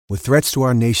With threats to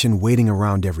our nation waiting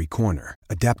around every corner,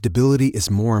 adaptability is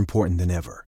more important than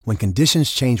ever. When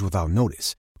conditions change without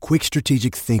notice, quick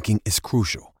strategic thinking is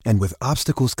crucial. And with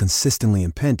obstacles consistently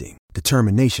impending,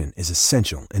 determination is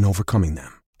essential in overcoming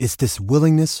them. It's this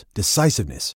willingness,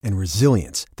 decisiveness, and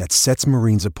resilience that sets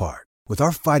Marines apart. With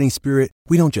our fighting spirit,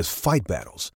 we don't just fight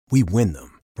battles, we win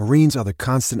them. Marines are the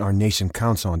constant our nation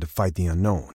counts on to fight the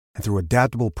unknown. And through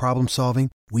adaptable problem solving,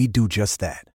 we do just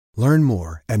that. Learn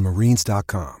more at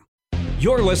marines.com.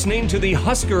 You're listening to the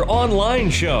Husker Online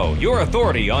Show, your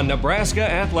authority on Nebraska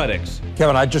athletics.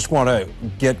 Kevin, I just want to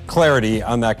get clarity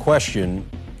on that question.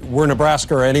 Were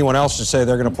Nebraska or anyone else to say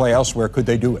they're going to play elsewhere, could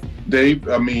they do it? Dave,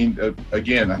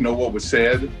 again, I know what was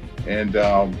said, and,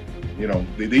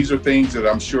 these are things that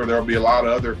I'm sure there'll be a lot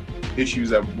of other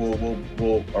issues that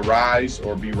will arise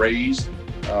or be raised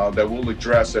that we'll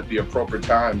address at the appropriate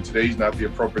time. Today's not the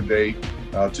appropriate day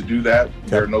to do that.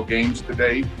 There are no games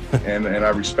today, and I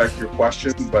respect your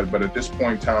question, but at this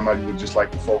point in time, I would just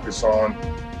like to focus on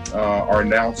our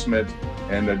announcement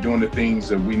and doing the things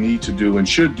that we need to do and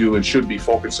should be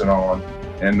focusing on,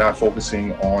 and not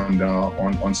focusing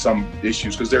on some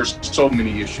issues, because there's so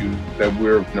many issues that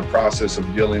we're in the process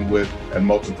of dealing with at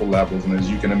multiple levels. And as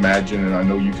you can imagine, and I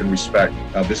know you can respect,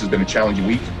 this has been a challenging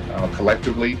week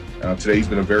collectively. Today's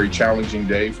been a very challenging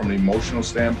day from an emotional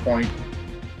standpoint.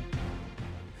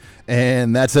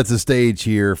 And that sets the stage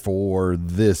here for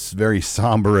this very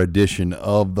somber edition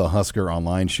of the Husker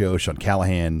Online Show. Sean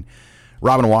Callahan,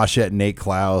 Robin Washett, Nate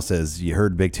Klaus, as you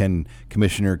heard Big Ten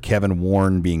Commissioner Kevin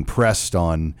Warren being pressed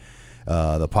on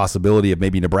the possibility of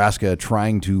maybe Nebraska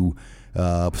trying to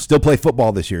still play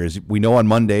football this year. As we know, on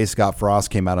Monday, Scott Frost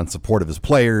came out in support of his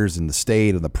players and the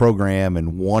state and the program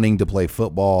and wanting to play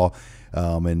football.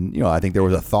 I think there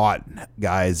was a thought,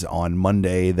 guys, on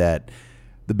Monday that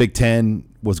the Big Ten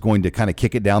was going to kind of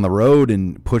kick it down the road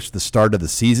and push the start of the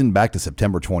season back to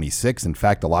September 26th. In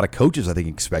fact, a lot of coaches, I think,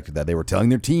 expected that. They were telling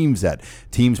their teams that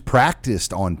teams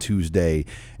practiced on Tuesday,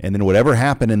 and then whatever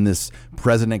happened in this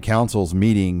President Council's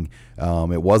meeting,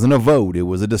 it wasn't a vote, it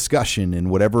was a discussion,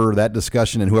 and whatever that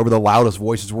discussion and whoever the loudest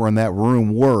voices were in that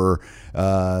room were,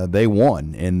 they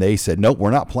won, and they said, nope,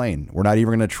 we're not playing. We're not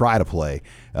even going to try to play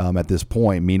at this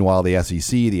point. Meanwhile, the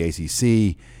SEC, the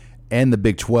ACC, and the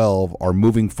Big 12 are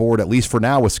moving forward, at least for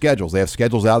now, with schedules. They have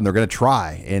schedules out, and they're going to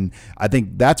try. And I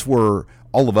think that's where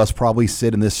all of us probably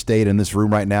sit in this state, in this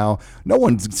room right now. No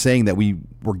one's saying that we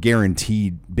were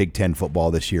guaranteed Big Ten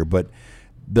football this year, but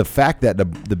the fact that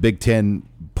the Big Ten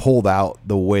pulled out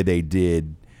the way they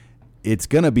did, it's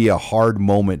going to be a hard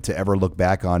moment to ever look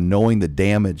back on, knowing the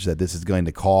damage that this is going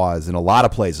to cause in a lot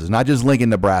of places, not just Lincoln,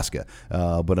 Nebraska,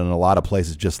 but in a lot of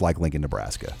places just like Lincoln,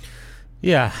 Nebraska.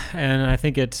 Yeah, and I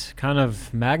think it kind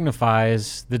of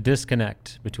magnifies the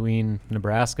disconnect between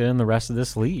Nebraska and the rest of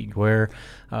this league, where,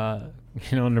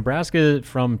 Nebraska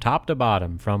from top to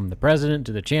bottom, from the president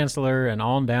to the chancellor and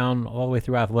on down all the way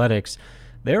through athletics,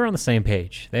 they were on the same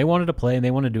page. They wanted to play, and they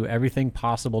wanted to do everything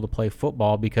possible to play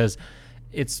football, because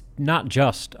it's not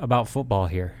just about football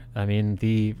here. I mean,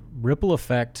 the ripple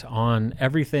effect on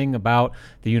everything about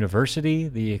the university,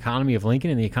 the economy of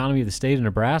Lincoln, and the economy of the state of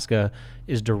Nebraska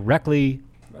is directly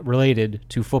related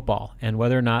to football and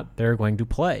whether or not they're going to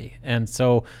play. And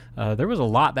so there was a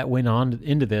lot that went on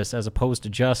into this, as opposed to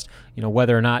just,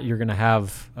 whether or not you're going to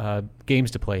have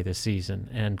games to play this season.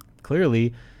 And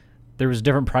clearly there was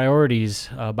different priorities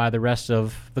by the rest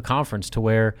of the conference, to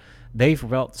where they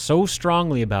felt so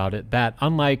strongly about it that,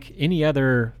 unlike any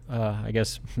other,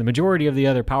 the majority of the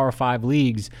other Power 5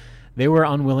 leagues, they were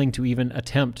unwilling to even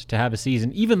attempt to have a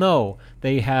season, even though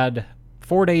they had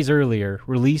 4 days earlier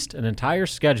released an entire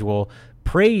schedule,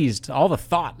 praised all the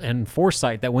thought and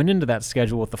foresight that went into that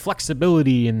schedule, with the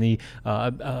flexibility and the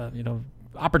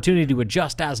opportunity to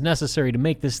adjust as necessary to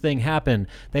make this thing happen.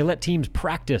 They let teams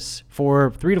practice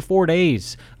for 3 to 4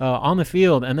 days on the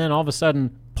field, and then all of a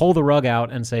sudden pull the rug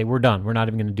out and say, we're done. We're not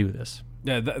even going to do this.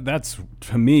 Yeah, that's,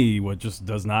 to me, what just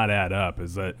does not add up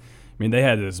is that, they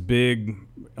had this big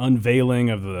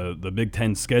unveiling of the Big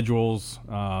Ten schedules,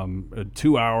 a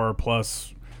 2-hour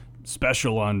plus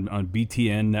special on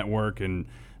BTN network, and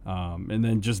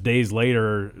then just days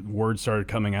later, word started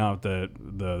coming out that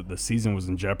the season was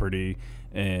in jeopardy,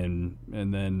 and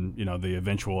then the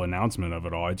eventual announcement of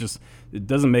it all. It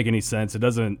doesn't make any sense. It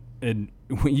doesn't. And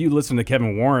when you listen to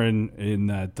Kevin Warren in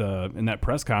that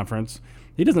press conference,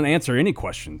 he doesn't answer any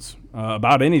questions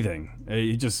about anything.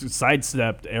 He just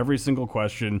sidestepped every single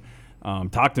question,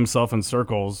 talked himself in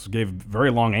circles, gave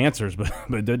very long answers, but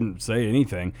didn't say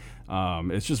anything.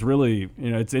 It's just really,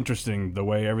 it's interesting the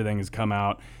way everything has come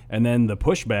out, and then the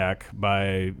pushback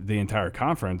by the entire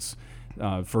conference.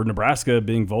 for Nebraska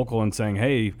being vocal and saying,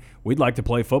 hey, we'd like to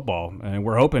play football, and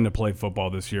we're hoping to play football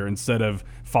this year, instead of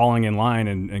falling in line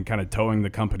and kind of towing the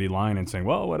company line and saying,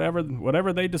 well,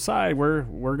 whatever they decide,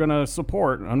 we're going to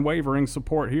support, unwavering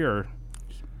support here.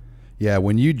 Yeah,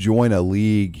 when you join a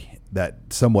league that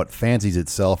somewhat fancies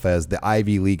itself as the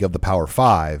Ivy League of the Power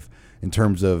Five in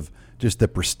terms of just the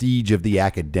prestige of the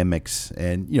academics,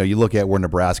 and you look at where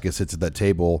Nebraska sits at that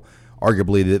table,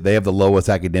 arguably they have the lowest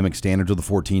academic standards of the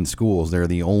 14 schools. They're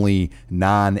the only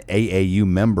non-AAU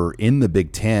member in the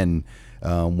Big Ten.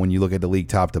 When you look at the league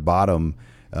top to bottom,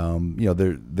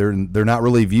 they're not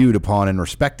really viewed upon and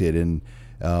respected. And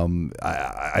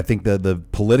I think the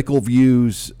political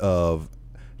views of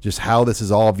just how this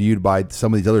is all viewed by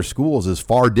some of these other schools is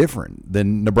far different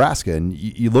than Nebraska. And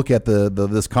you look at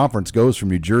this conference goes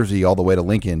from New Jersey all the way to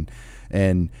Lincoln,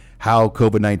 and how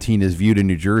COVID-19 is viewed in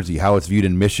New Jersey, how it's viewed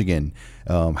in Michigan,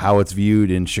 how it's viewed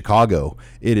in Chicago.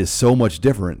 It is so much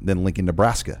different than Lincoln,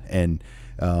 Nebraska. And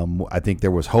I think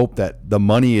there was hope that the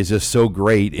money is just so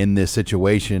great in this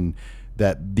situation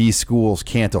that these schools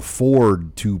can't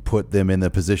afford to put them in the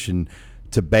position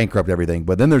to bankrupt everything.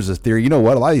 But then there's this theory, a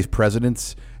lot of these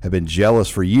presidents have been jealous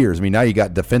for years. I mean, now you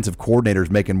got defensive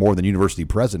coordinators making more than university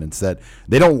presidents, that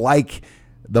they don't like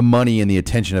the money and the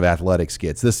attention of athletics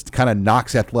gets. This kind of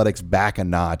knocks athletics back a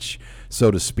notch,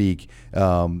 so to speak, by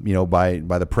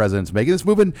the presidents making this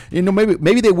move. And,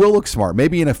 maybe they will look smart.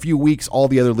 Maybe in a few weeks, all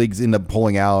the other leagues end up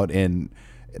pulling out, and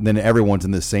then everyone's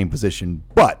in the same position.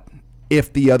 But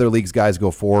if the other leagues guys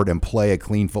go forward and play a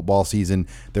clean football season,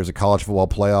 there's a college football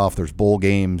playoff, there's bowl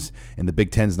games, and the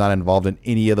Big Ten's not involved in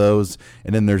any of those.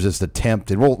 And then there's this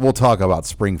attempt, and we'll talk about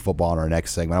spring football in our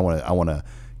next segment. I want to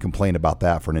complain about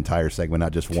that for an entire segment,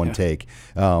 not just one take.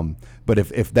 But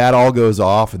if that all goes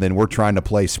off, and then we're trying to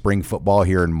play spring football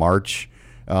here in March,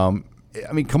 come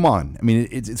on.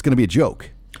 It's going to be a joke.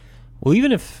 Well,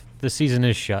 even if the season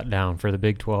is shut down for the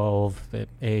Big 12,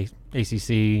 the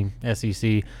ACC,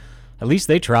 SEC, at least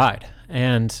they tried.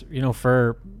 And,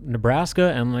 for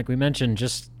Nebraska, and like we mentioned,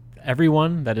 just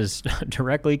everyone that is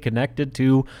directly connected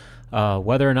to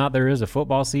whether or not there is a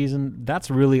football season,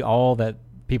 that's really all that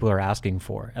people are asking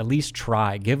for. At least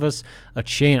try. Give us a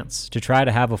chance to try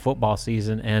to have a football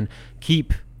season and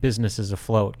keep businesses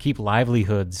afloat, keep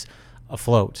livelihoods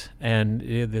afloat, and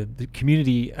the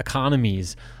community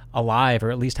economies alive,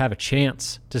 or at least have a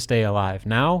chance to stay alive.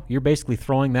 Now you're basically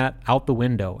throwing that out the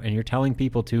window, and you're telling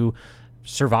people to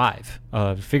survive,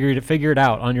 figure it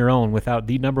out on your own without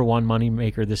the number one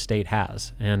moneymaker this state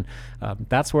has. And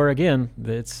that's where, again,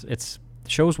 it's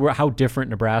shows how different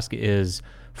Nebraska is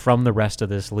from the rest of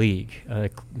this league.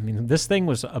 This thing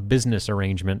was a business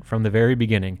arrangement from the very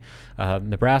beginning.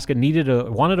 Nebraska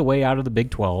wanted a way out of the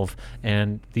Big 12,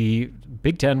 and the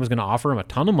Big 10 was going to offer them a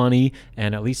ton of money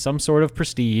and at least some sort of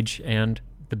prestige, and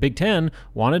the Big 10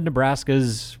 wanted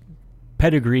Nebraska's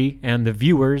pedigree and the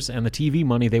viewers and the TV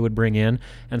money they would bring in,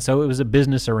 and so it was a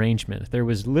business arrangement. There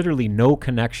was literally no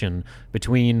connection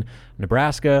between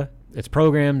Nebraska, its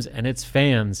programs, and its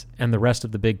fans and the rest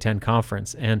of the Big 10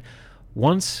 conference. And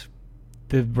once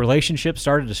the relationship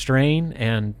started to strain,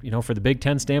 and for the Big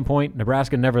Ten standpoint,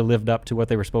 Nebraska never lived up to what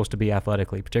they were supposed to be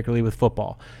athletically, particularly with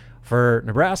football. For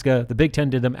Nebraska, the Big Ten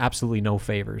did them absolutely no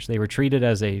favors. They were treated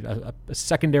as a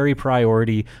secondary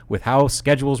priority with how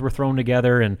schedules were thrown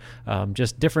together, and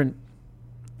just different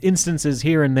instances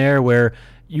here and there where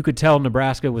you could tell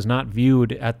Nebraska was not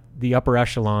viewed at the upper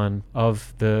echelon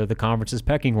of the conference's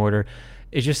pecking order.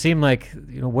 It just seemed like,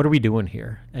 what are we doing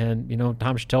here? And,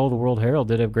 Tom Chattel of the World Herald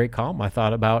did a great column, I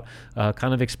thought, about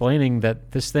kind of explaining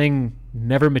that this thing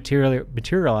never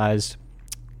materialized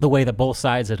the way that both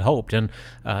sides had hoped. And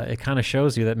it kind of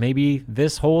shows you that maybe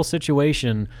this whole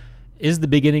situation is the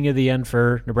beginning of the end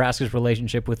for Nebraska's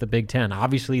relationship with the Big Ten.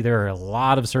 Obviously, there are a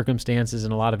lot of circumstances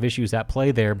and a lot of issues at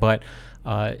play there, but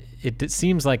it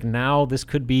seems like now this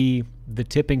could be the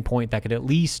tipping point that could at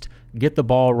least get the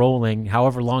ball rolling,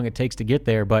 however long it takes to get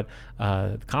there. But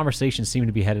the conversations seem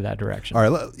to be headed that direction. All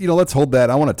right, let's hold that.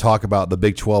 I want to talk about the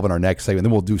Big 12 in our next segment.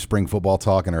 Then we'll do spring football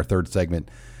talk in our third segment.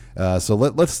 So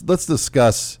let's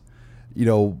discuss,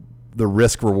 the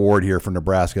risk reward here for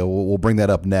Nebraska. We'll bring that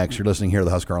up next. You're listening here to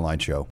the Husker Online Show.